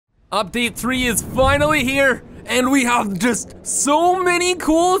Update 3 is finally here, and we have just so many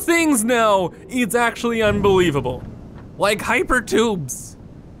cool things now. It's actually unbelievable. Like hyper tubes.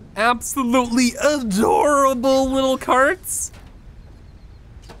 Absolutely adorable little carts.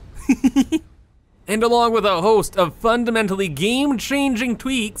 And along with a host of fundamentally game-changing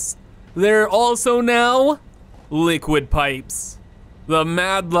tweaks, there are also now liquid pipes. The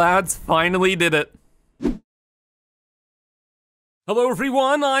Mad Lads finally did it. Hello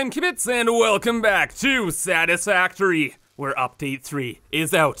everyone, I'm Kibitz and welcome back to Satisfactory, where update 3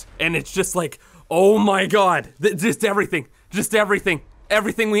 is out. And it's just like, oh my god, just everything,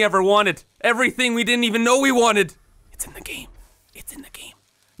 everything we ever wanted, everything we didn't even know we wanted. It's in the game, it's in the game.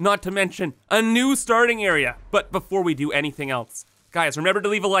 Not to mention a new starting area. But before we do anything else, guys, remember to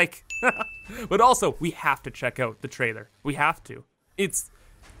leave a like. But also, we have to check out the trailer. We have to. It's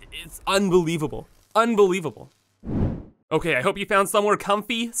unbelievable, unbelievable. Okay, I hope you found somewhere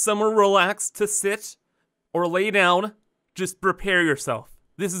comfy, somewhere relaxed to sit or lay down. Just prepare yourself.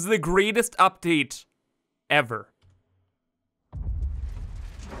 This is the greatest update ever.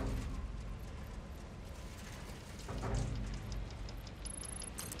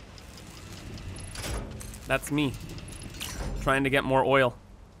 That's me, trying to get more oil,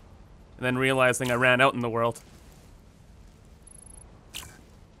 and then realizing I ran out in the world.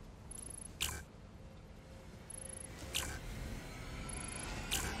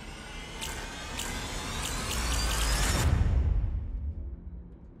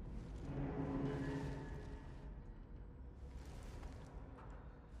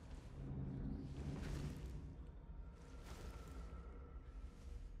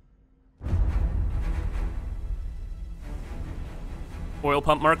 Oil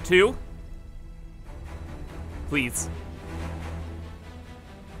pump Mark II. Please.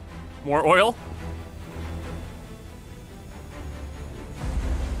 More oil.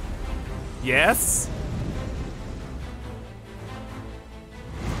 Yes.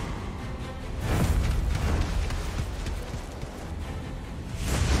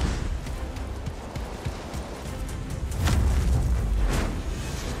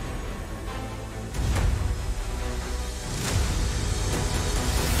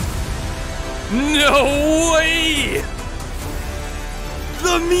 No way!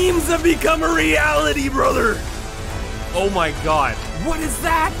 The memes have become a reality, brother! Oh my god. What is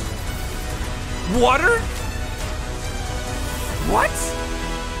that? Water? What?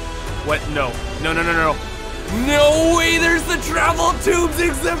 What? No. No, no, no, no. No way there's the travel tubes,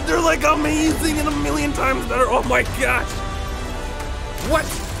 except they're like amazing and a million times better. Oh my gosh. What?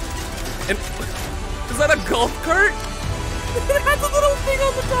 And is that a golf cart? It has a little thing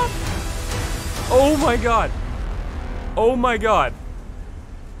on the top. Oh my god. Oh my god.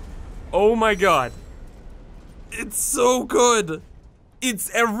 Oh my god. It's so good. It's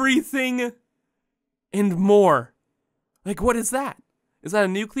everything and more. Like, what is that? Is that a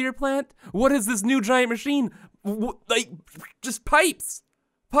nuclear plant? What is this new giant machine? Like, just pipes.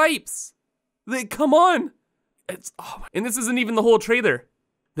 Pipes. Like, come on. It's, oh, and this isn't even the whole trailer.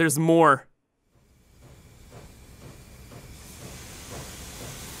 There's more.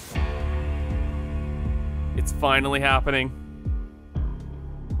 It's finally happening.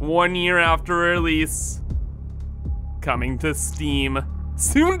 1 year after release. Coming to Steam.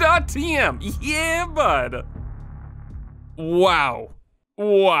 Soon.tm. Yeah, bud. Wow.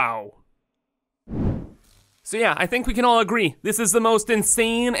 Wow. So yeah, I think we can all agree. This is the most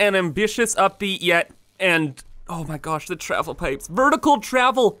insane and ambitious update yet. And oh my gosh, the travel pipes. Vertical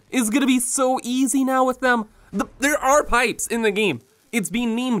travel is gonna be so easy now with them. There are pipes in the game. It's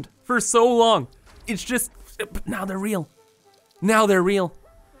been memed for so long. It's just, but now they're real. Now they're real.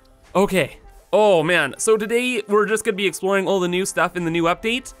 Okay. Oh man, so today we're just gonna be exploring all the new stuff in the new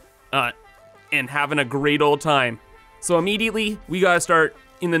update, and having a great old time. So immediately, we gotta start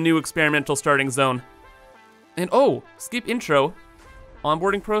in the new experimental starting zone. And oh, skip intro,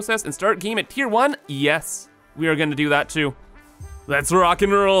 onboarding process, and start game at tier 1? Yes, we are gonna do that too. Let's rock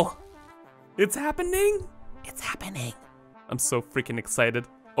and roll. It's happening. It's happening. I'm so freaking excited.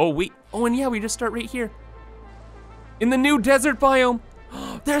 Oh wait, oh and yeah, we just start right here. In the new desert biome,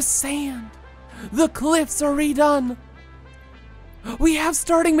 there's sand. The cliffs are redone. We have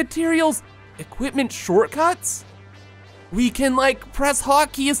starting materials, equipment shortcuts. We can like press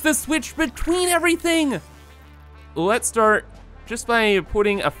hotkeys to switch between everything. Let's start just by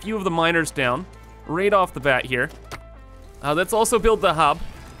putting a few of the miners down right off the bat here. Let's also build the hub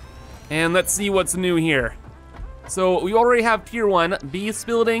and let's see what's new here. So we already have tier 1, beast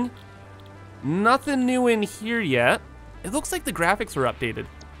building. Nothing new in here yet. It looks like the graphics are updated.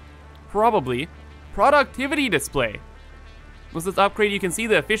 Probably. Productivity display. With this upgrade, you can see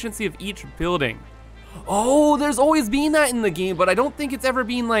the efficiency of each building. Oh, there's always been that in the game, but I don't think it's ever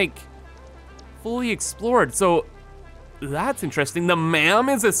been like fully explored. So that's interesting. The MAM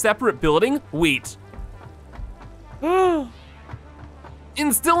is a separate building? Wait. And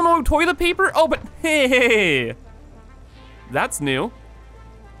still no toilet paper? Oh, but hey. That's new.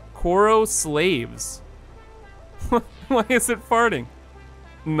 Koro slaves. Why is it farting?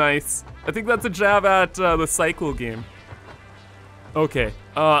 Nice. I think that's a jab at the cycle game. Okay,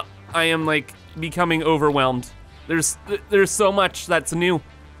 I am like becoming overwhelmed. There's so much that's new.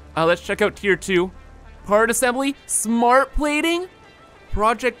 Let's check out tier 2. Part assembly, smart plating.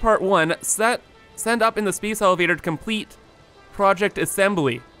 Project part 1, send up in the space elevator to complete project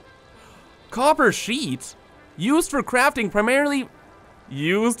assembly. Copper sheet, used for crafting, primarily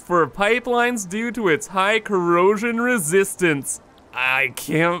used for pipelines due to its high corrosion resistance. I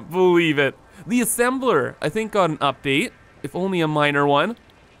can't believe it. The assembler, I think, got an update, if only a minor one.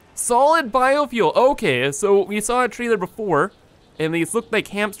 Solid biofuel. Okay, so we saw a trailer before, and these looked like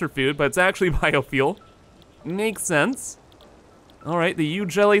hamster food, but it's actually biofuel. Makes sense. All right, the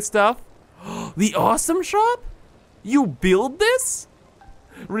U-Jelly stuff. The awesome shop? You build this?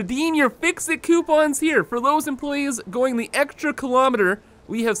 Redeem your Fix-It coupons here. For those employees going the extra kilometer,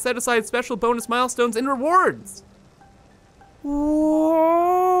 we have set aside special bonus milestones and rewards.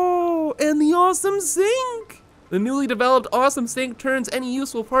 Whoa, and the awesome sink. The newly developed awesome sink turns any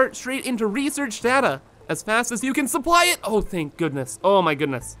useful part straight into research data as fast as you can supply it. Oh, thank goodness. Oh my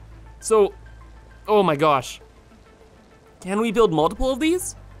goodness. So, oh my gosh. Can we build multiple of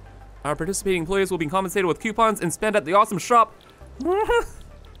these? Our participating employees will be compensated with coupons and spend at the awesome shop.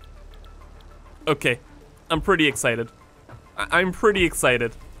 Okay, I'm pretty excited. I'm pretty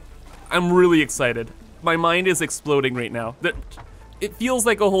excited. I'm really excited. My mind is exploding right now. It feels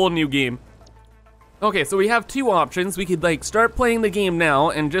like a whole new game. Okay, so we have two options. We could like start playing the game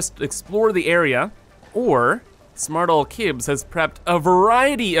now and just explore the area, or Smart Ol' Kibitz has prepped a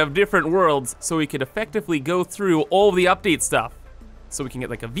variety of different worlds so we could effectively go through all the update stuff. So we can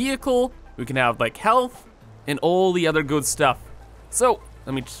get like a vehicle, we can have like health, and all the other good stuff. So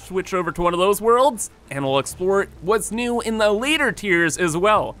let me switch over to one of those worlds and we'll explore what's new in the later tiers as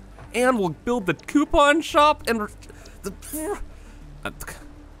well. And we'll build the coupon shop and this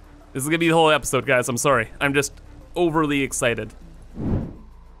is gonna be the whole episode, guys, I'm sorry. I'm just overly excited.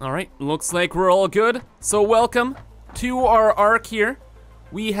 All right, looks like we're all good. So welcome to our arc here.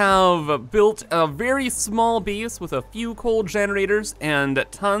 We have built a very small base with a few coal generators and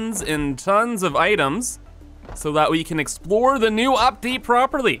tons of items so that we can explore the new update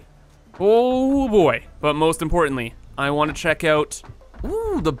properly. Oh boy, but most importantly, I want to check out,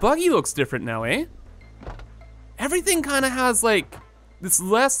 ooh, the buggy looks different now, eh? Everything kind of has like this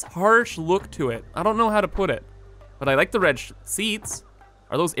less harsh look to it. I don't know how to put it, but I like the red seats.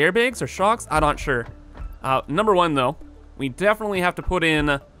 Are those airbags or shocks? I'm not sure. Number one though, we definitely have to put in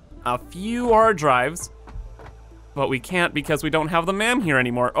a few hard drives, but we can't because we don't have the MAM here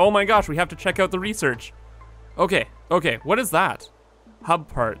anymore. Oh my gosh, we have to check out the research. Okay, what is that? Hub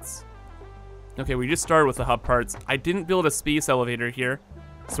parts. Okay, we just started with the hub parts. I didn't build a space elevator here,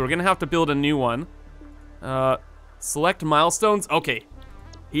 so we're gonna have to build a new one. Select milestones. Okay,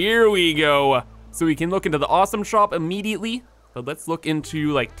 here we go. So we can look into the awesome shop immediately, but let's look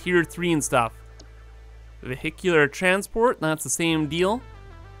into like tier 3 and stuff. Vehicular transport, that's the same deal.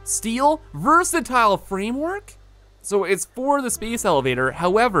 Steel, versatile framework. So it's for the space elevator.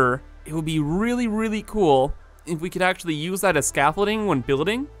 However, it would be really, really cool if we could actually use that as scaffolding when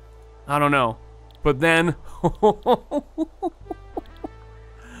building. I don't know, but then,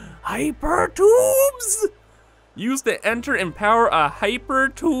 hyper tubes! Used to enter and power a hyper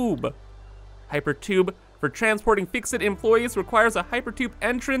tube. Hyper tube for transporting Fix-It employees requires a hyper tube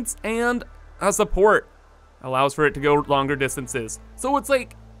entrance and a support. Allows for it to go longer distances. So it's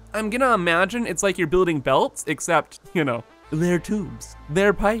like, I'm gonna imagine it's like you're building belts, except, you know, they're tubes,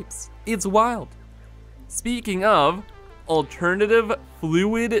 they're pipes. It's wild. Speaking of alternative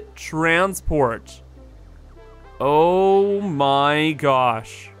fluid transport. Oh my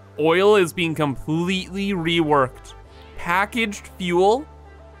gosh. Oil is being completely reworked. Packaged fuel,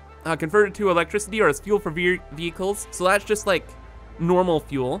 converted to electricity or as fuel for vehicles. So that's just like normal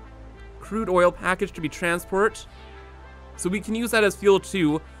fuel. Crude oil packaged to be transport. So we can use that as fuel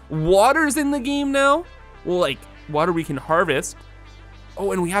too. Water's in the game now. Well, like water we can harvest.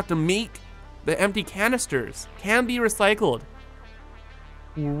 Oh, and we have to make the empty canisters. Can be recycled.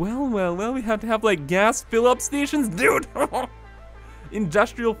 Well, we have to have like gas fill-up stations, dude.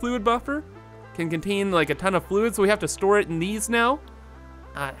 Industrial fluid buffer can contain like a ton of fluid, so we have to store it in these now.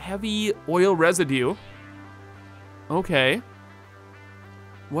 Heavy oil residue. Okay.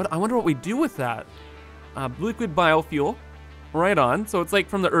 I wonder what we do with that. Liquid biofuel, right on. So it's like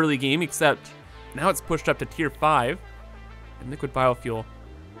from the early game, except now it's pushed up to tier 5. And liquid biofuel.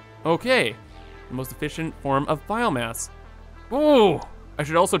 Okay, the most efficient form of biomass. Oh, I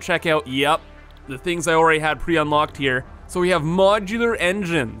should also check out, yep, the things I already had pre-unlocked here. So we have modular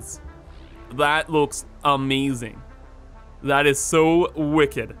engines. That looks amazing. That is so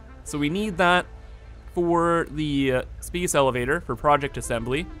wicked. So we need that for the space elevator for project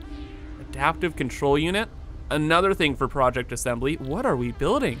assembly. Adaptive control unit, another thing for project assembly. What are we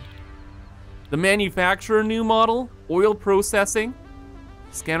building? The manufacturer new model, oil processing,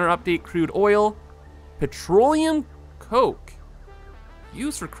 scanner update crude oil, petroleum coke,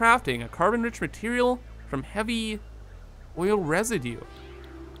 used for crafting a carbon-rich material from heavy oil residue.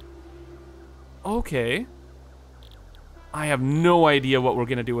 Okay. I have no idea what we're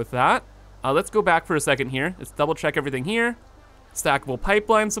gonna do with that. Let's go back for a second here. Let's double check everything here. Stackable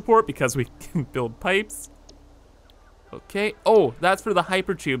pipeline support because we can build pipes. Okay, oh, that's for the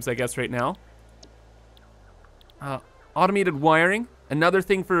hypertubes, I guess, right now. Automated wiring, another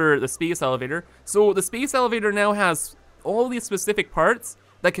thing for the space elevator. So the space elevator now has all these specific parts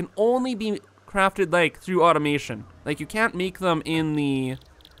that can only be crafted like through automation. Like you can't make them in the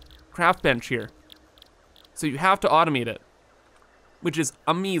craft bench here. So you have to automate it, which is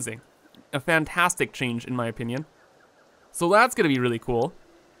amazing. A fantastic change in my opinion. So that's gonna be really cool.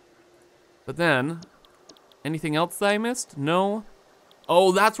 But then, anything else that I missed? No.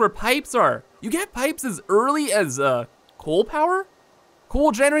 Oh, that's where pipes are. You get pipes as early as coal power?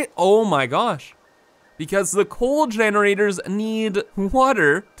 Coal generate, oh my gosh. Because the coal generators need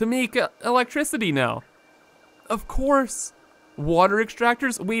water to make electricity now. Of course. Water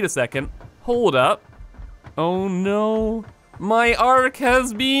extractors, wait a second, hold up. Oh no, my ark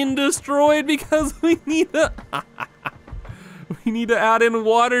has been destroyed because we need to, we need to add in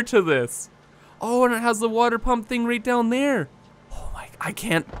water to this. Oh, and it has the water pump thing right down there. Oh my, I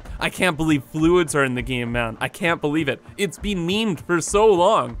can't believe fluids are in the game, man. I can't believe it. It's been memed for so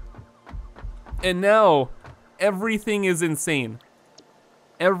long. And now, everything is insane.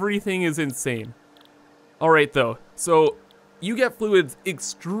 Everything is insane. All right though, so you get fluids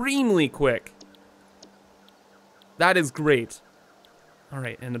extremely quick. That is great. All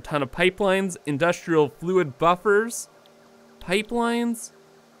right, and a ton of pipelines, industrial fluid buffers, pipelines,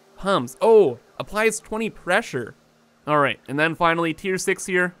 pumps. Oh, applies 20 pressure. All right, and then finally tier 6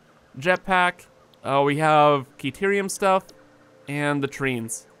 here, jetpack. We have Caterium stuff and the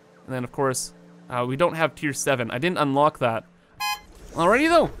trains. And then of course, we don't have tier 7. I didn't unlock that. Alrighty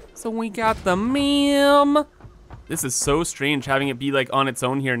though, so we got the ma'am. This is so strange having it be like on its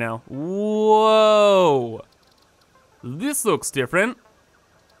own here now. Whoa. This looks different.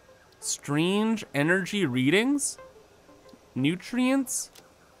 Strange energy readings. Nutrients.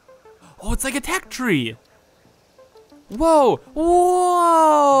 Oh, it's like a tech tree. Whoa,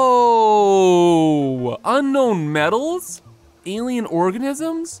 whoa. Unknown metals? Alien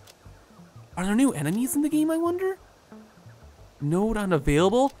organisms? Are there new enemies in the game, I wonder? Node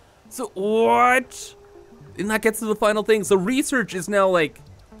unavailable? So what? And that gets to the final thing. So research is now like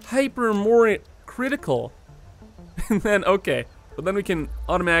hyper more critical. And then, okay, but then we can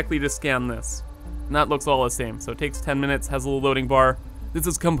automatically just scan this. And that looks all the same. So it takes 10 minutes, has a little loading bar. This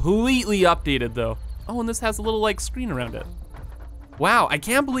is completely updated though. Oh, and this has a little like screen around it. Wow, I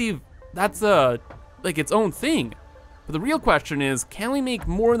can't believe that's like its own thing. But the real question is, can we make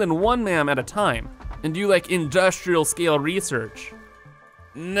more than one MAM at a time and do like industrial scale research?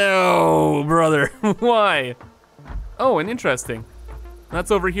 No, brother, why? Oh, and interesting. That's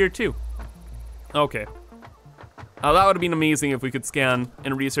over here too. Okay. That would have been amazing if we could scan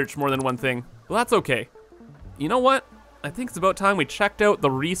and research more than one thing. Well, that's okay. You know what? I think it's about time we checked out the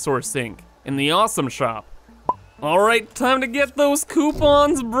resource sink in the awesome shop. All right, time to get those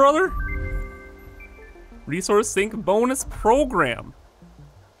coupons, brother. Resource sink bonus program.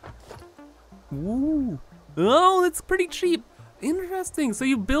 Ooh. Oh, that's pretty cheap. Interesting, so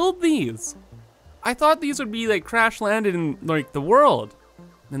you build these. I thought these would be like crash landed in like the world.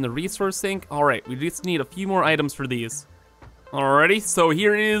 And the resource sink, all right, we just need a few more items for these. Alrighty, so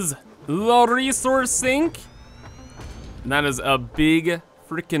here is the resource sink. And that is a big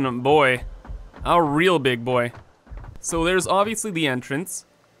freaking boy. A real big boy. So there's obviously the entrance.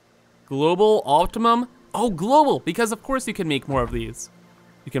 Global, optimum. Oh, global, because of course you can make more of these.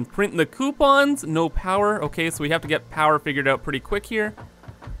 You can print the coupons, no power. Okay, so we have to get power figured out pretty quick here.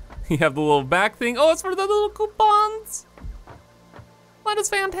 You have the little back thing. Oh, it's for the little coupons. That is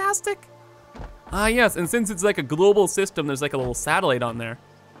fantastic. Ah, yes, and since it's like a global system, there's like a little satellite on there.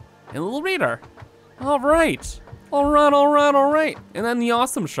 And a little radar. All right. All right, all right, all right. And then the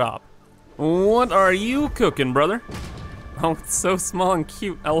awesome shop. What are you cooking, brother? Oh, it's so small and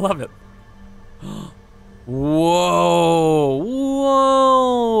cute. I love it. Whoa,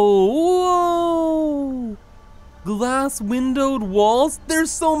 whoa, whoa. Glass windowed walls? There's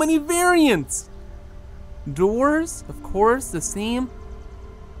so many variants. Doors, of course, the same.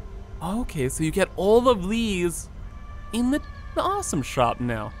 Okay, so you get all of these in the awesome shop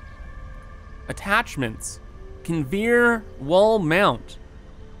now. Attachments, conveyor wall mount.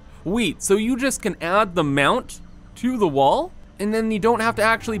 Wait, so you just can add the mount to the wall? And then you don't have to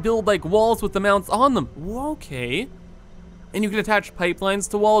actually build like walls with the mounts on them. Okay. And you can attach pipelines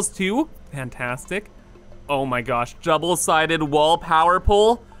to walls too? Fantastic. Oh my gosh, double-sided wall power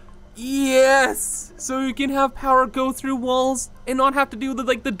pole? Yes! So you can have power go through walls and not have to do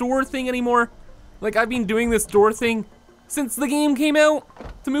the door thing anymore. Like I've been doing this door thing since the game came out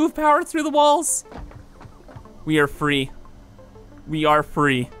to move power through the walls. We are free. We are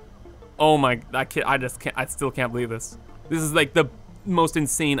free. Oh my, I still can't believe this. This is like the most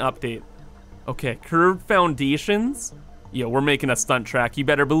insane update. Okay, curved foundations. Yo, we're making a stunt track, you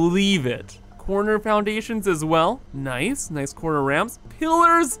better believe it. Corner foundations as well. Nice, nice corner ramps.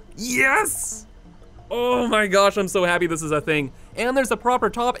 Pillars, yes! Oh my gosh, I'm so happy this is a thing. And there's a proper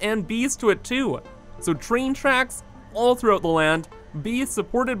top and base to it too. So train tracks all throughout the land, base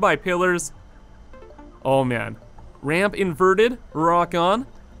supported by pillars. Oh man. Ramp inverted, rock on.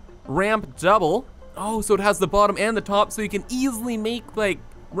 Ramp double. Oh, so it has the bottom and the top, so you can easily make like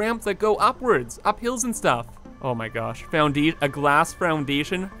ramps that go upwards, up hills and stuff. Oh my gosh, a glass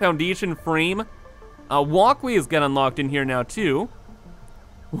foundation frame. Walkways get unlocked in here now too.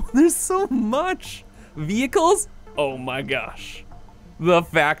 There's so much. Vehicles? Oh my gosh. The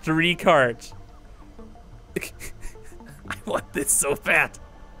factory cart. I want this so bad.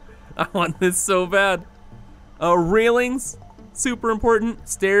 I want this so bad. Railings, super important.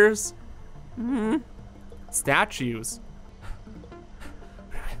 Stairs. Statues.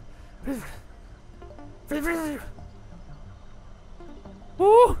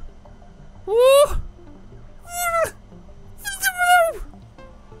 Ooh. Ooh.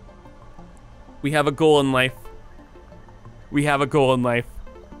 We have a goal in life. We have a goal in life.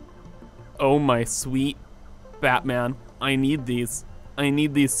 Oh my sweet Batman. I need these. I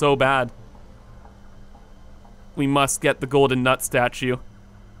need these so bad. We must get the golden nut statue.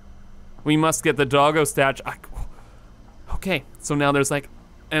 We must get the doggo statue. Okay, so now there's like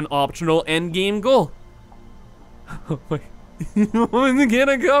an optional end game goal. Oh wait. Get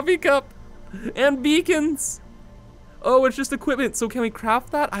a coffee cup and beacons. Oh, it's just equipment. So can we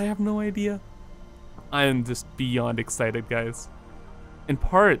craft that? I have no idea. I am just beyond excited, guys. And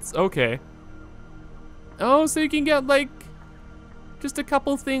parts, okay. Oh, so you can get like just a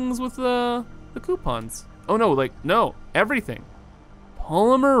couple things with the coupons. Oh no, like no, everything.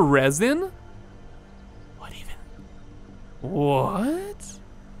 Polymer resin? What even? What?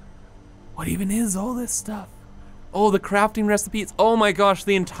 What even is all this stuff? Oh, the crafting recipes. Oh my gosh,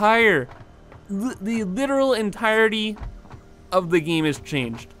 the literal entirety of the game is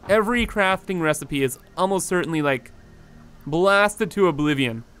changed. Every crafting recipe is almost certainly like blasted to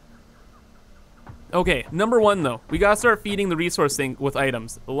oblivion. Okay, number one though, we gotta start feeding the resource sink with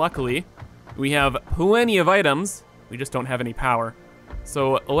items. Luckily, we have plenty of items, we just don't have any power.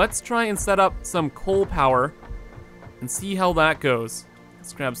 So let's try and set up some coal power and see how that goes.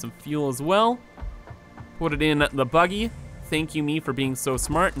 Let's grab some fuel as well. Put it in the buggy. Thank you, me, for being so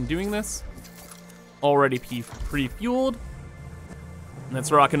smart and doing this. Already pre-fueled.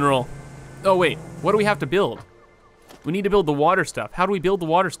 Let's rock and roll. Oh wait, what do we have to build? We need to build the water stuff. How do we build the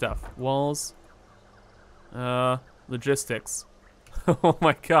water stuff? Walls. Logistics. Oh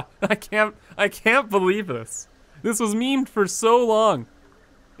my god, I can't believe this. This was memed for so long.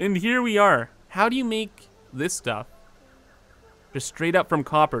 And here we are. How do you make this stuff? Just straight up from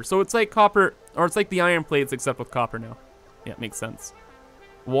copper. So it's like copper, or it's like the iron plates except with copper now. Yeah, it makes sense.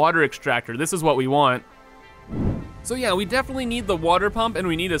 Water extractor, this is what we want. So yeah, we definitely need the water pump and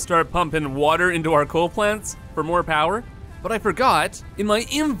we need to start pumping water into our coal plants for more power. But I forgot, in my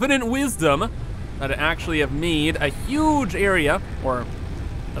infinite wisdom, that I actually have made a huge area, or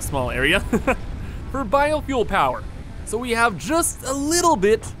a small area, for biofuel power. So we have just a little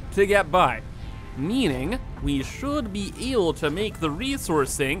bit to get by. Meaning, we should be able to make the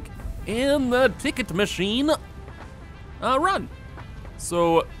resource sink and the ticket machine run.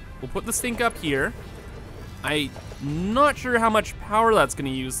 So we'll put the sink up here. I'm not sure how much power that's gonna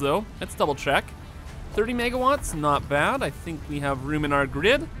use though. Let's double check. 30 megawatts, not bad. I think we have room in our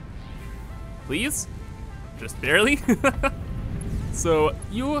grid. Please, just barely. So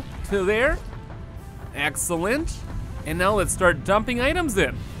you to there, Excellent. And now let's start dumping items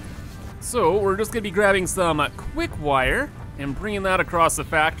in. So we're just gonna be grabbing some quick wire and bringing that across the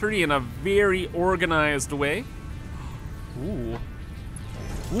factory in a very organized way. Ooh.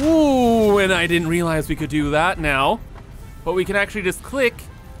 Ooh, and I didn't realize we could do that now. But we can actually just click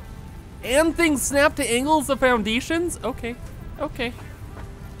and things snap to angles of foundations? Okay, okay.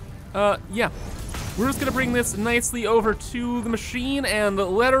 Yeah. We're just gonna bring this nicely over to the machine and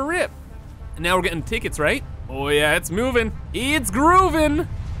let her rip. And now we're getting tickets, right? Oh yeah, it's moving. It's grooving.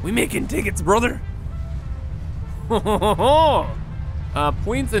 We making tickets, brother.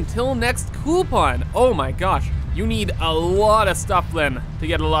 Points until next coupon. Oh my gosh. You need a lot of stuff then to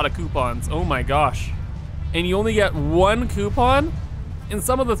get a lot of coupons. Oh my gosh. And you only get one coupon? And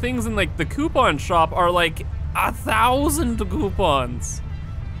some of the things in like the coupon shop are like 1,000 coupons.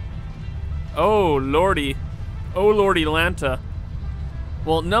 Oh lordy. Oh lordy Lanta.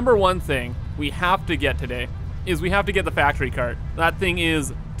 Well, number one thing we have to get today is we have to get the factory cart. That thing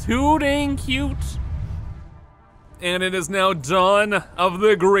is too dang cute. And it is now dawn of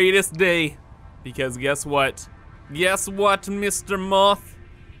the greatest day. Because guess what? Guess what, Mr. Moth?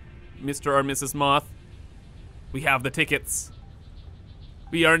 Mr. or Mrs. Moth? We have the tickets.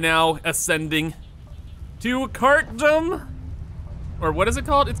 We are now ascending to cartdom. Or what is it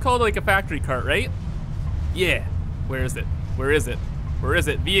called? It's called like a factory cart, right? Yeah. Where is it? Where is it? Where is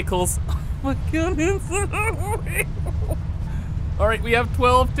it? Vehicles. Oh my goodness. All right, we have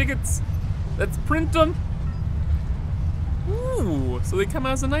 12 tickets. Let's print them. Ooh, so they come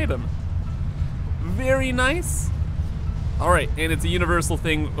as an item. Very nice. All right, and it's a universal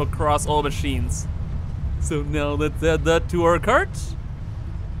thing across all machines. So now let's add that to our cart.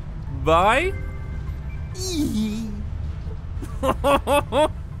 Bye. I'm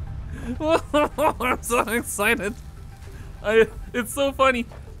so excited. It's so funny.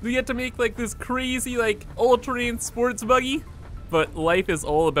 We get to make like this crazy like all-terrain sports buggy, but life is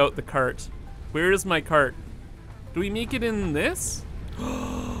all about the cart. Where is my cart? Do we make it in this?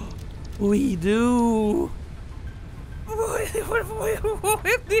 We do.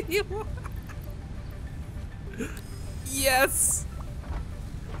 Yes.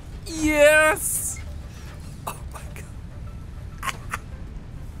 Yes. Oh my god.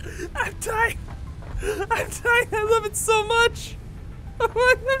 I'm dying. I'm dying. I love it so much. Oh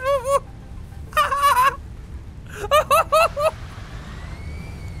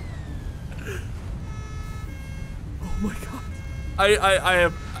my god.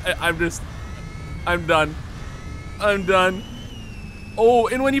 I'm done. I'm done. Oh,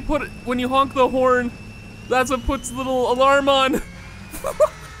 and when you honk the horn, that's what puts the little alarm on.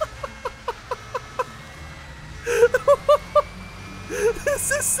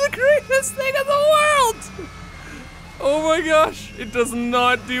 This is the greatest thing in the world! Oh my gosh, it does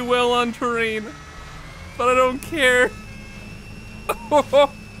not do well on terrain, but I don't care.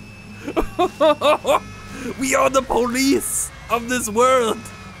 We are the police of this world.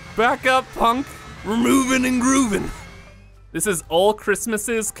 Back up, punk. We're moving and grooving. This is all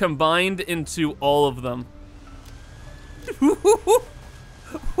Christmases combined into all of them.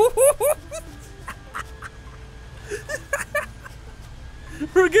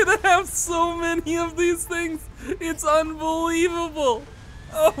 We're gonna have so many of these things. It's unbelievable.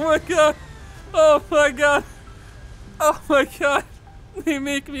 Oh my god. Oh my god. Oh my god. They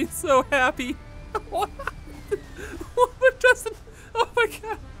make me so happy. What doesn't? Oh my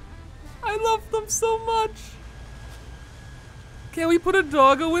god. I love them so much. Can we put a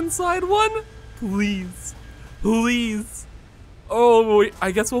doggo inside one? Please. Please. Oh,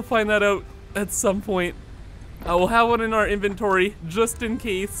 I guess we'll find that out at some point. We'll have one in our inventory just in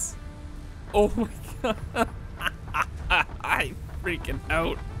case. Oh my god. I'm freaking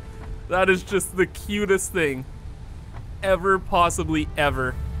out. That is just the cutest thing ever, possibly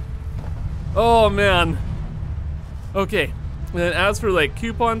ever. Oh man. Okay, and then as for like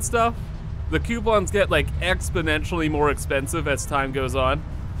coupon stuff, the coupons get like exponentially more expensive as time goes on.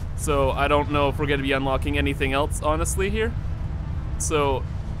 So I don't know if we're gonna be unlocking anything else honestly here. So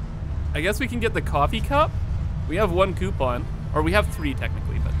I guess we can get the coffee cup. We have one coupon, or we have 3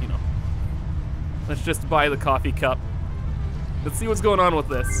 technically, but you know. Let's just buy the coffee cup. Let's see what's going on with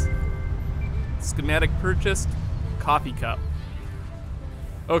this. Schematic purchased, coffee cup.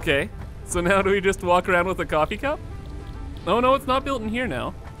 Okay, so now do we just walk around with a coffee cup? Oh no, it's not built in here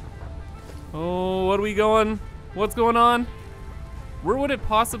now. Oh, what's going on? Where would it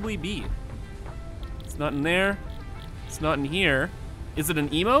possibly be? It's not in there. It's not in here. Is it an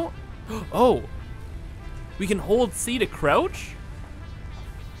emote? Oh, we can hold C to crouch?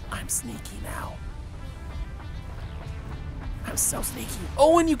 I'm sneaky now. I'm so sneaky.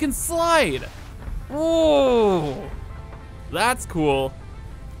 Oh, and you can slide. Whoa! That's cool.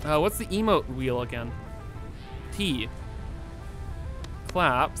 What's the emote wheel again? T.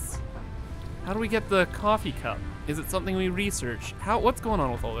 Claps. How do we get the coffee cup? Is it something we research? What's going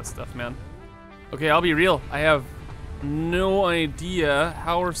on with all this stuff, man? Okay, I'll be real. I have no idea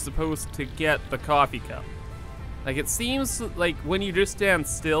how we're supposed to get the coffee cup. Like, it seems like when you just stand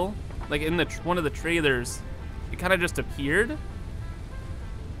still, like in one of the trailers, it kind of just appeared.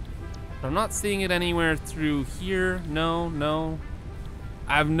 But I'm not seeing it anywhere through here. No.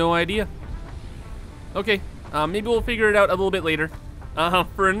 I have no idea. Okay, maybe we'll figure it out a little bit later.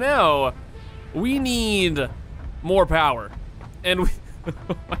 For now, we need more power. And we,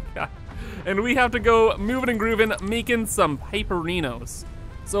 oh my God. And we have to go moving and grooving, making some piperinos.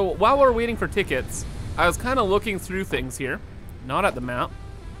 So while we're waiting for tickets, I was kind of looking through things here, not at the map,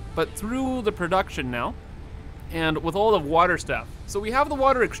 but through the production now, and with all the water stuff. So we have the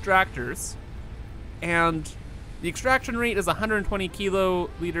water extractors, and the extraction rate is 120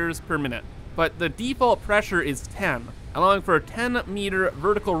 kiloliters per minute, but the default pressure is 10, allowing for a 10-meter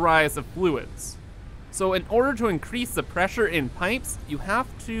vertical rise of fluids. So in order to increase the pressure in pipes, you have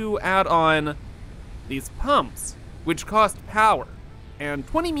to add on these pumps, which cost power. And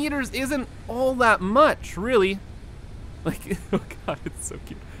 20 meters isn't all that much, really. Like, oh God, it's so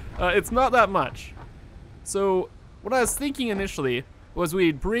cute. It's not that much. So what I was thinking initially was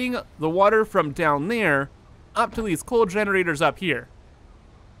we'd bring the water from down there up to these coal generators up here.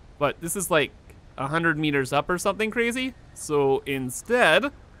 But this is like 100 meters up or something crazy. So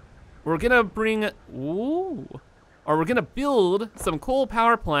instead, we're gonna we're gonna build some coal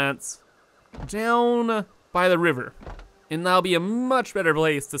power plants down by the river. And that'll be a much better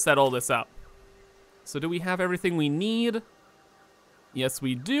place to set all this up. So do we have everything we need? Yes,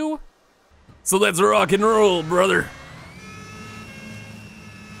 we do. So let's rock and roll, brother.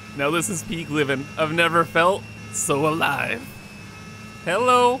 Now this is peak living. I've never felt so alive.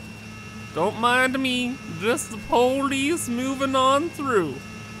 Hello. Don't mind me, just the police moving on through.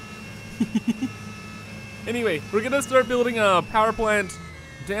 Anyway, we're gonna start building a power plant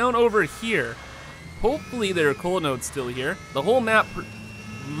down over here. Hopefully there are coal nodes still here. The whole map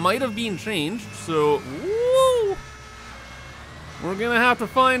might have been changed, so woo! We're gonna have to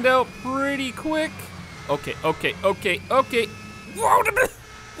find out pretty quick. Okay. Whoa!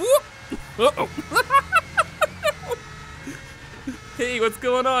 Uh-oh. Hey, what's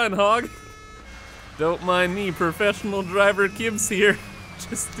going on, Hog? Don't mind me, professional driver Kibitz here.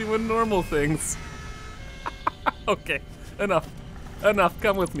 Just doing normal things. Okay, enough,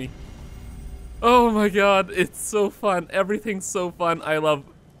 come with me. Oh my God, it's so fun. Everything's so fun. I love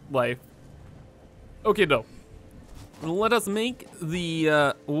life. Okay, no. Let us make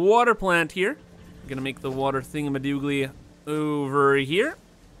the water plant here. I'm gonna make the water thingamadoogly over here.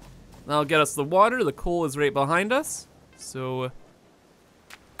 That'll get us the water. The coal is right behind us. So,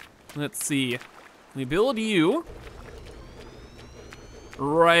 let's see. We build you.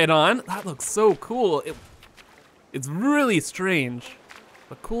 Right on. That looks so cool. It's really strange,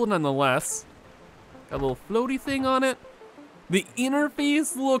 but cool nonetheless. Got a little floaty thing on it. The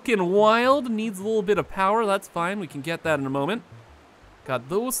interface looking wild, needs a little bit of power. That's fine, we can get that in a moment. Got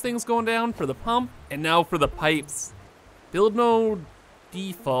those things going down for the pump, and now for the pipes. Build node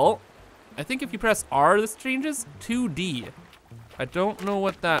default. I think if you press R, this changes 2D. I don't know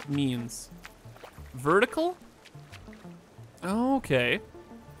what that means. Vertical? Okay.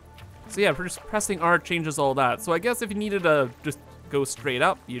 So yeah, just pressing R changes all that. So I guess if you needed to just go straight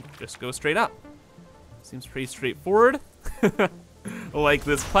up, you just go straight up. Seems pretty straightforward. Like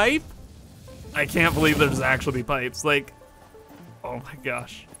this pipe. I can't believe there's actually pipes. Like, oh my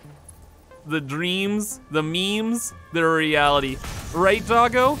gosh. The dreams, the memes, they're a reality. Right,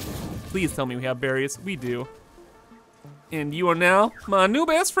 doggo? Please tell me we have berries. We do. And you are now my new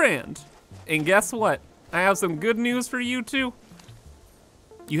best friend. And guess what? I have some good news for you too.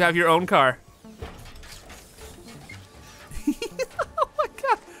 You have your own car. Oh my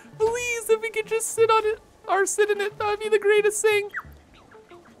God, please, if we could just sit on it, or sit in it, that'd be the greatest thing.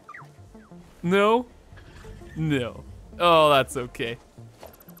 No? No. Oh, that's okay.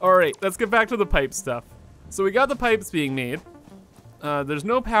 All right, let's get back to the pipe stuff. So we got the pipes being made. There's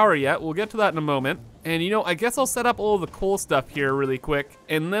no power yet, we'll get to that in a moment. And you know, I guess I'll set up all the coal stuff here really quick,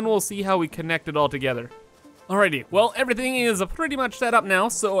 and then we'll see how we connect it all together. Alrighty, well, everything is pretty much set up now,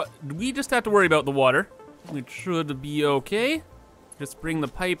 so we just have to worry about the water, which should be okay. Just bring the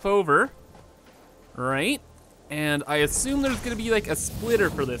pipe over, right? And I assume there's gonna be like a splitter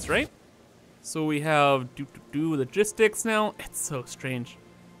for this, right? So we have logistics now. It's so strange.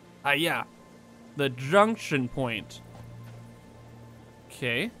 Yeah, the junction point.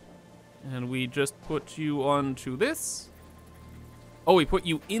 Okay, And we just put you onto this. Oh, we put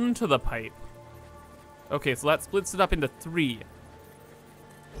you into the pipe. Okay, so that splits it up into 3.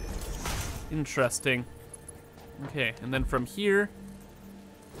 Interesting. Okay, and then from here,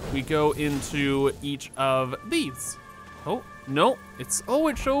 we go into each of these. Oh, no,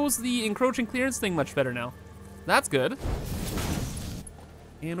 it shows the encroaching clearance thing much better now. That's good.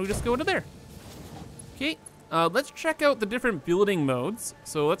 And we just go into there. Okay, let's check out the different building modes.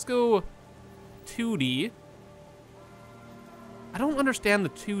 So let's go 2D. I don't understand the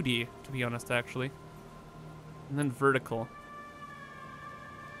 2D, to be honest, actually. And then vertical.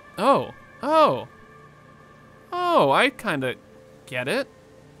 Oh, I kind of get it.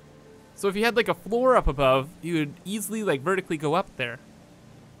 So if you had like a floor up above, you would easily like vertically go up there.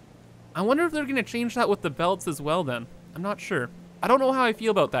 I wonder if they're gonna change that with the belts as well then. I'm not sure. I don't know how I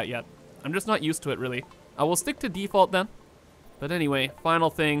feel about that yet. I'm just not used to it really. I will stick to default then. But anyway, final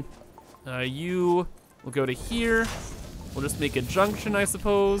thing. You will go to here. We'll just make a junction, I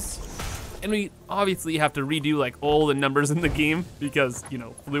suppose. And we obviously have to redo like all the numbers in the game because, you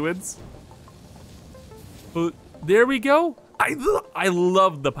know, fluids. But there we go. I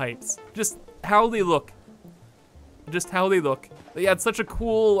love the pipes. Just how they look. Just how they look. They add such a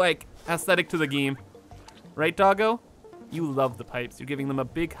cool like aesthetic to the game. Right, doggo? You love the pipes. You're giving them a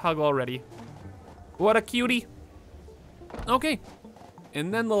big hug already. What a cutie. Okay.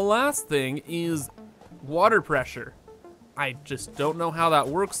 And then the last thing is water pressure. I just don't know how that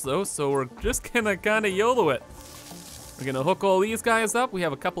works though, so we're just gonna kinda YOLO it. We're gonna hook all these guys up. We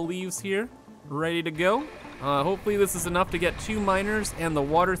have a couple leaves here, ready to go. Hopefully this is enough to get 2 miners and the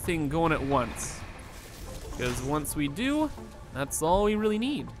water thing going at once. Because once we do, that's all we really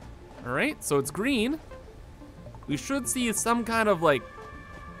need. All right, so it's green. We should see some kind of like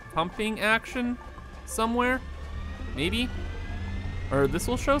pumping action somewhere, maybe. Or this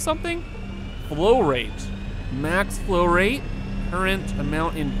will show something. Flow rate, max flow rate, current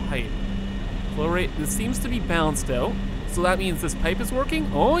amount in pipe. Flow rate, this seems to be balanced out. So that means this pipe is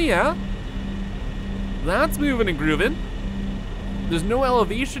working. Oh yeah. That's moving and grooving. There's no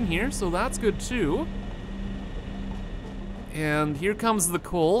elevation here, so that's good too. And here comes the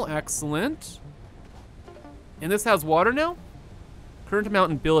coal, excellent. And this has water now? Current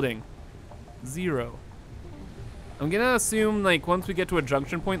amount in building, 0. I'm gonna assume like once we get to a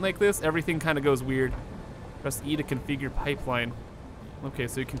junction point like this, everything kind of goes weird. Press E to configure pipeline. Okay,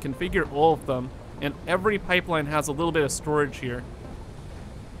 so you can configure all of them, and every pipeline has a little bit of storage here.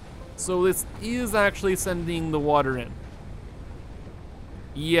 So this is actually sending the water in.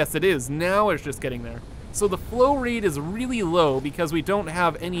 Yes, it is. Now it's just getting there. So the flow rate is really low because we don't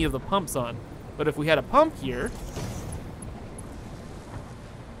have any of the pumps on. But if we had a pump here,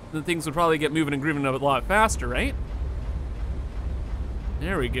 then things would probably get moving and grooving a lot faster, right?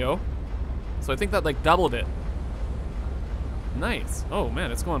 There we go. So I think that like doubled it. Nice. Oh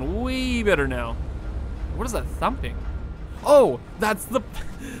man, it's going way better now. What is that thumping? Oh, that's the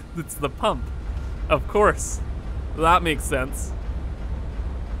pump. Of course. That makes sense.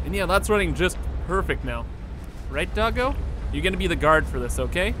 And yeah, that's running just perfect now. Right, doggo? You're gonna be the guard for this,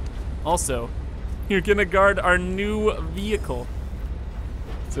 okay? Also, you're gonna guard our new vehicle.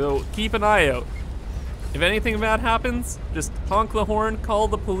 So keep an eye out. If anything bad happens, just honk the horn, call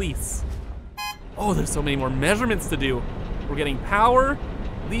the police. Oh, there's so many more measurements to do. We're getting power.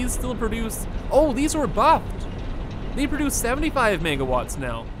 These still produce, oh, these were buffed. They produce 75 megawatts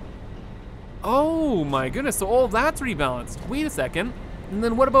now. Oh my goodness, so all of that's rebalanced. Wait a second, and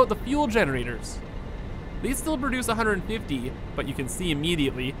then what about the fuel generators? They still produce 150, but you can see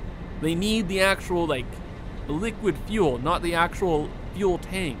immediately, they need the actual like liquid fuel, not the actual fuel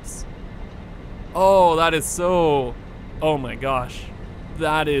tanks. Oh, that is so, oh my gosh.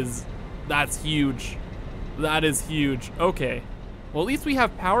 That's huge. That is huge, okay. Well, at least we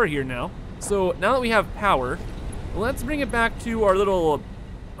have power here now. So now that we have power, let's bring it back to our little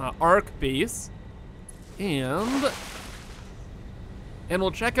arc base, and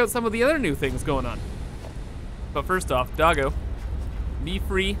we'll check out some of the other new things going on. But first off, doggo, be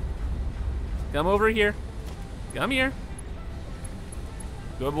free. Come over here. Come here.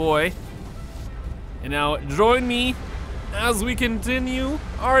 Good boy. And now join me as we continue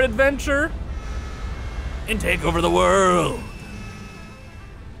our adventure and take over the world.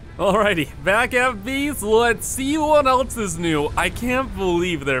 Alrighty, back at base, let's see what else is new. I can't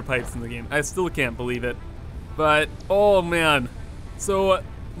believe there are pipes in the game. I still can't believe it. But, oh man. So,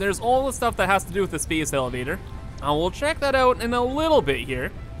 there's all the stuff that has to do with the space elevator. We'll check that out in a little bit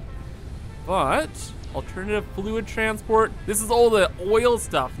here. But, alternative fluid transport. This is all the oil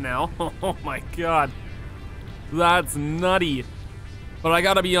stuff now. Oh my god. That's nutty. But I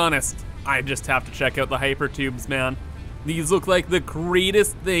gotta be honest, I just have to check out the hyper tubes, man. These look like the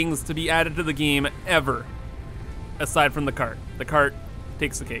greatest things to be added to the game ever. Aside from the cart. The cart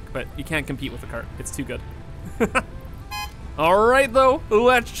takes the cake, but you can't compete with the cart. It's too good. All right, though,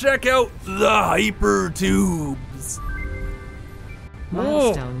 let's check out the hyper tubes.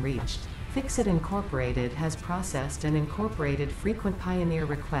 Milestone reached. Fixit Incorporated has processed and incorporated frequent Pioneer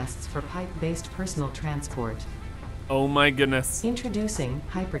requests for pipe-based personal transport. Oh my goodness. Introducing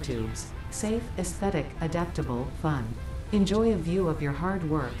Hypertubes. Safe, aesthetic, adaptable, fun. Enjoy a view of your hard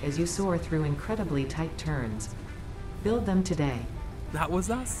work as you soar through incredibly tight turns. Build them today. That was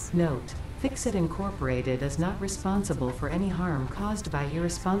us. Note: Fixit Incorporated is not responsible for any harm caused by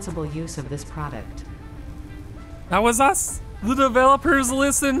irresponsible use of this product. That was us. The developers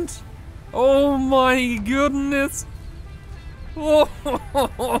listened. Oh my goodness.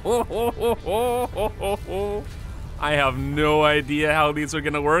 I have no idea how these are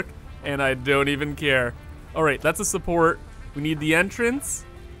gonna work, and I don't even care. All right, that's a support. We need the entrance.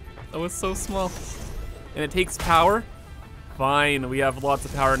 That was so small. And it takes power. Fine, we have lots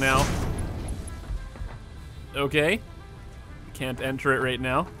of power now. Okay. Can't enter it right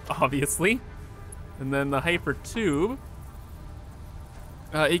now, obviously. And then the hyper tube.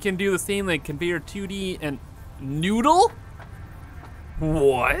 It can do the same, like conveyor 2D and noodle?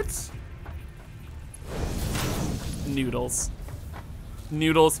 What? Noodles.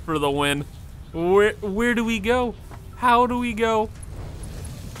 Noodles for the win. Where do we go? How do we go?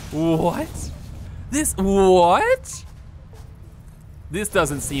 What? What? This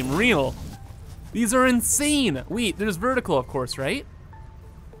doesn't seem real. These are insane. Wait, there's vertical, of course, right?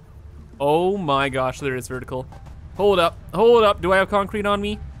 Oh my gosh, there is vertical. Hold up, hold up. Do I have concrete on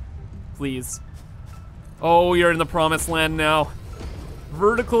me? Please. Oh, you're in the promised land now.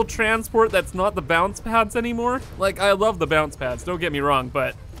 Vertical transport that's not the bounce pads anymore. Like, I love the bounce pads, don't get me wrong,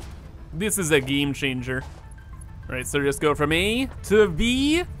 but this is a game changer. All right, so just go from A to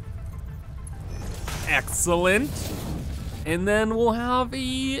B. Excellent. And then we'll have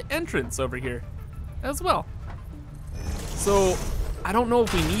a entrance over here as well. So, I don't know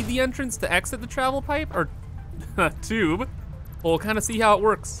if we need the entrance to exit the travel pipe or tube. We'll kind of see how it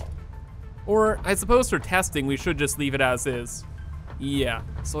works. Or I suppose for testing, we should just leave it as is. Yeah,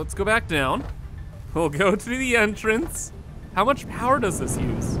 so let's go back down. We'll go to the entrance. How much power does this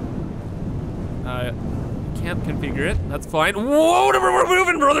use? Can't configure it, that's fine. Whoa, we're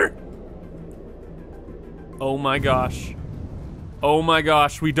moving, brother! Oh my gosh. Oh my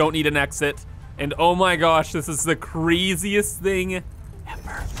gosh, we don't need an exit. And oh my gosh, this is the craziest thing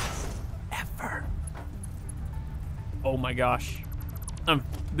ever. Ever. Oh my gosh.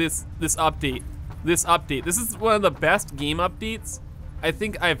 This update. This is one of the best game updates I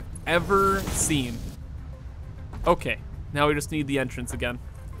think I've ever seen. Okay, now we just need the entrance again.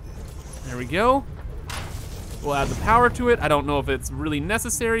 There we go. We'll add the power to it. I don't know if it's really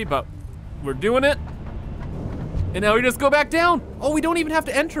necessary, but we're doing it. And now we just go back down. Oh, we don't even have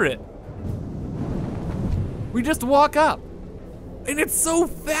to enter it. We just walk up. And it's so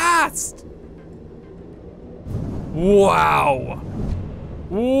fast. Wow.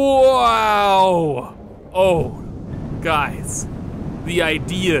 Wow. Oh, guys, the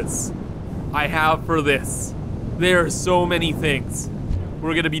ideas I have for this. There are so many things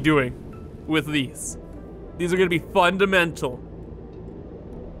we're gonna be doing with these. These are gonna be fundamental.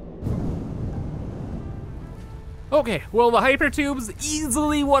 Okay, well, the hypertube's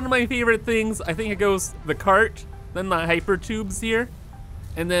easily one of my favorite things. I think it goes the cart, then the hypertubes here,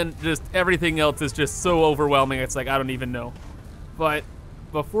 and then just everything else is just so overwhelming, it's like, I don't even know. But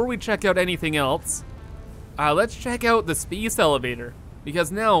before we check out anything else, let's check out the space elevator, because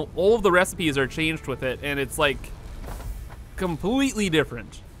now all of the recipes are changed with it, and it's like completely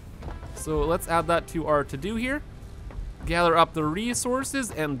different. So let's add that to our to-do here. Gather up the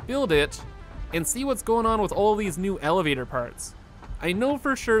resources and build it, and see what's going on with all these new elevator parts. I know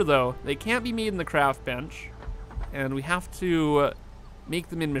for sure though, they can't be made in the craft bench, and we have to make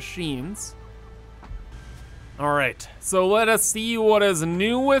them in machines. All right, so let us see what is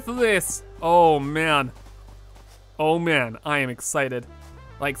new with this. Oh man, I am excited.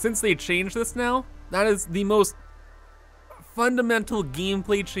 Like, since they changed this now, that is the most fundamental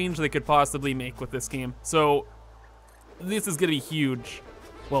gameplay change they could possibly make with this game. So this is gonna be huge.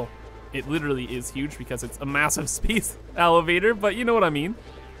 Well, it literally is huge because it's a massive space elevator, but you know what I mean.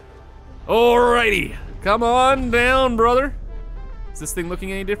 Alrighty, come on down, brother. Is this thing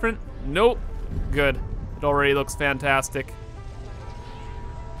looking any different? Nope, good. It already looks fantastic.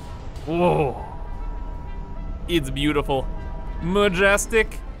 Whoa. It's beautiful.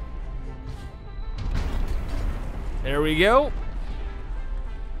 Majestic. There we go.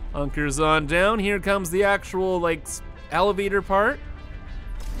 Hunkers on down. Here comes the actual, like, elevator part.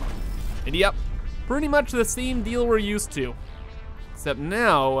 And yep, pretty much the same deal we're used to. Except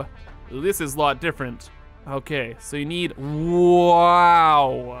now, this is a lot different. Okay, so you need,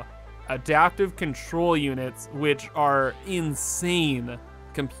 wow, adaptive control units, which are insane.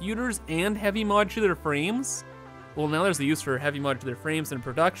 Computers and heavy modular frames? Well, now there's the use for heavy modular frames in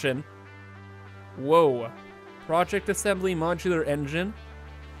production. Whoa. Project assembly modular engine.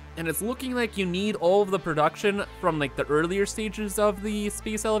 And it's looking like you need all of the production from like the earlier stages of the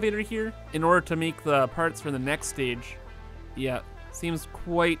space elevator here in order to make the parts for the next stage. Yeah, seems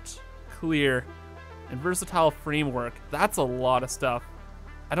quite clear. And versatile framework, that's a lot of stuff.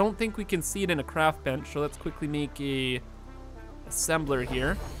 I don't think we can see it in a craft bench, so let's quickly make a assembler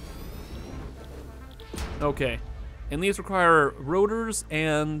here. Okay, and these require rotors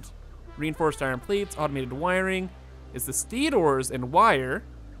and reinforced iron plates, automated wiring. Is the stators and wire.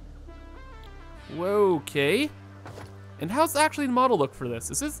 Whoa, okay. And how's actually the model look for this?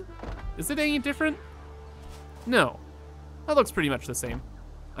 Is it any different? No, that looks pretty much the same.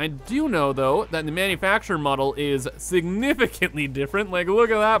 I do know though that the manufacturer model is significantly different. Like,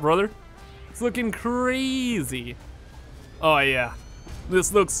 look at that, brother. It's looking crazy. Oh yeah,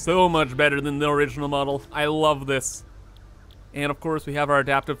 this looks so much better than the original model. I love this. And of course we have our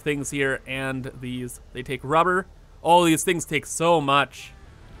adaptive things here, and these, they take rubber. All these things take so much.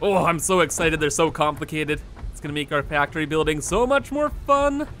 Oh, I'm so excited, they're so complicated. It's gonna make our factory building so much more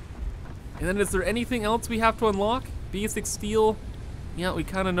fun. And then is there anything else we have to unlock? Basic steel, yeah, we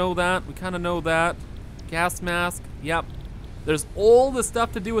kinda know that, Gas mask, yep. There's all the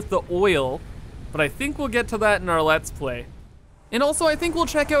stuff to do with the oil, but I think we'll get to that in our Let's Play. And also, I think we'll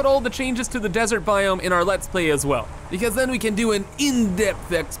check out all the changes to the desert biome in our Let's Play as well, because then we can do an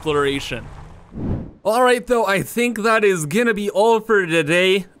in-depth exploration. All right, though, I think that is gonna be all for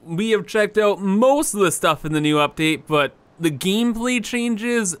today. We have checked out most of the stuff in the new update, but the gameplay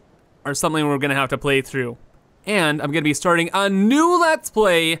changes are something we're gonna have to play through. And I'm gonna be starting a new Let's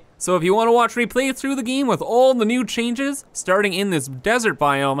Play, so if you wanna watch me play through the game with all the new changes, starting in this desert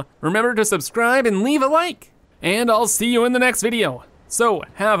biome, remember to subscribe and leave a like. And I'll see you in the next video. So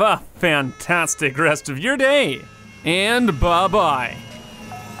have a fantastic rest of your day, and bye-bye.